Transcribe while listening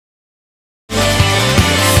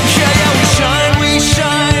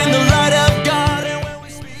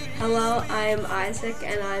Isaac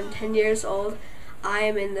and I'm 10 years old. I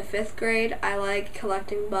am in the 5th grade. I like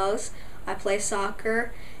collecting bugs. I play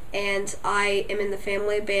soccer and I am in the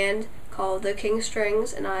family band called the King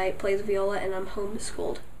Strings and I play the viola and I'm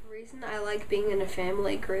homeschooled. The reason I like being in a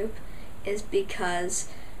family group is because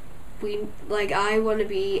I want to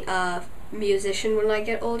be a musician when I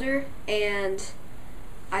get older, and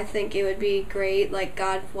I think it would be great,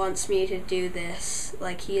 God wants me to do this,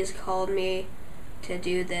 He has called me to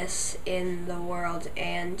do this in the world,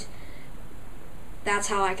 and that's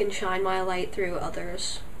how I can shine my light through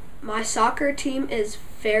others. My soccer team is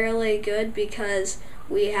fairly good because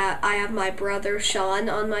I have my brother Sean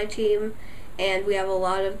on my team, and we have a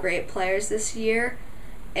lot of great players this year,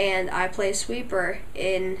 and I play sweeper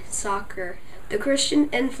in soccer. The Christian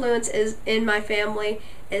influence in my family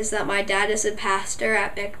is that my dad is a pastor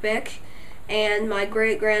at McBick, and my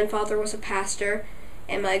great-grandfather was a pastor,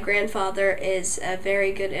 and my grandfather is a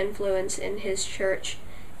very good influence in his church,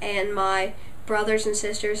 and my brothers and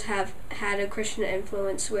sisters have had a Christian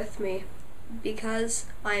influence with me. Because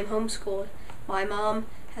I am homeschooled, my mom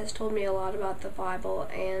has told me a lot about the Bible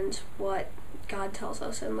and what God tells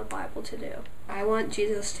us in the Bible to do. I want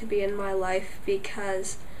Jesus to be in my life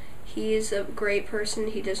because he is a great person.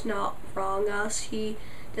 He does not wrong us. He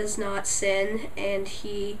does not sin, and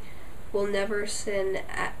he will never sin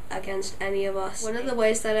against any of us. One of the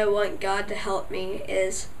ways that I want God to help me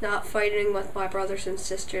is not fighting with my brothers and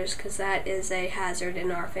sisters, because that is a hazard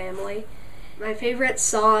in our family. My favorite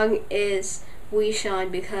song is We Shine,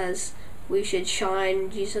 because we should shine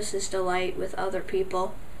Jesus' delight with other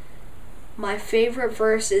people. My favorite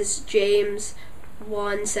verse is James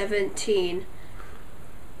 1:17.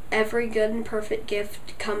 Every good and perfect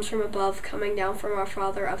gift comes from above, coming down from our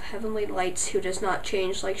Father of heavenly lights, who does not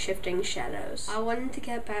change like shifting shadows. I wanted to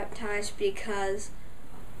get baptized because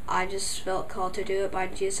I just felt called to do it by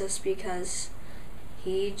Jesus, because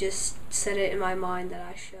he just said it in my mind that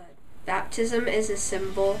I should. Baptism is a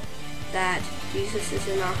symbol that Jesus is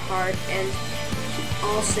in our heart and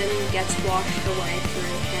all sin gets washed away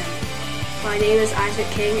through him. My name is Isaac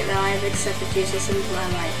King and I have accepted Jesus into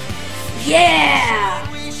my life.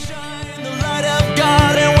 Yeah! We shine the light of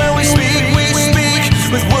God.